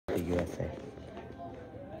USA.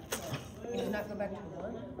 He did not go back to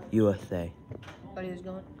what? USA. But he was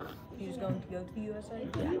going to go to USA?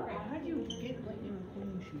 Yeah. How'd you get like your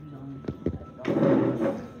clean shoes on? Oh,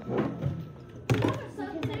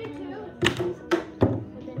 man.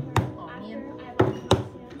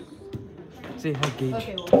 Say hi, Gage.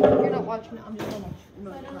 Okay, well, you're not watching it. I'm just going to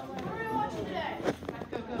watch.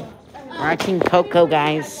 We're watching Coco,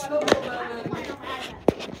 guys.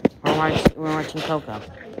 We're watching Coco.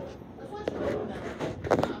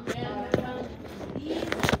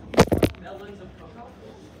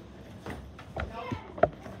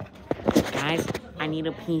 Guys, I need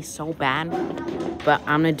a pee so bad, but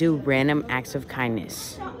I'm gonna do random acts of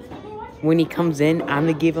kindness. When he comes in, I'm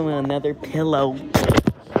gonna give him another pillow.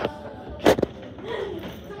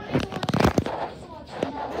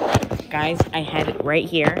 Guys, I had it right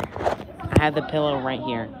here. I have the pillow right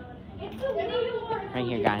here. Right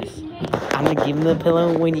here, guys. I'm gonna give him the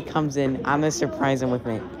pillow when he comes in. I'm gonna surprise him with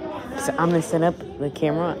it. So I'm gonna set up the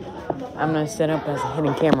camera. I'm gonna set up as a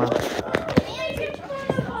hidden camera.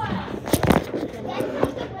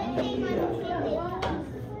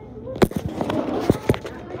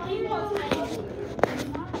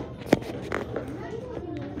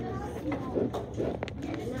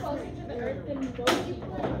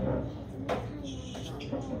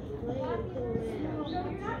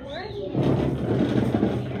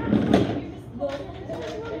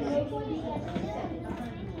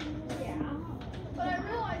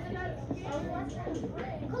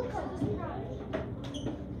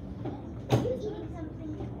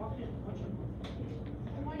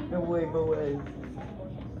 No way.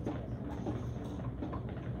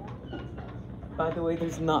 By the way,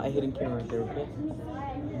 there's not a hidden camera right there, okay?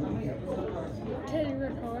 Did you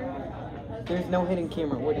record? There's no hidden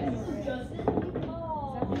camera. What do you mean?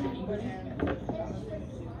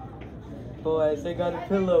 Boys, I got a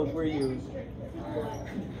pillow for you.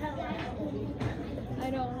 I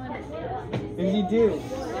don't want it. Yes, you do.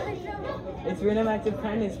 It's Random Acts of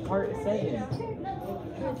Kindness, part 7.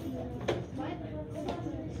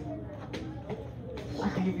 I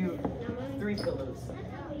can give you 3 pillows.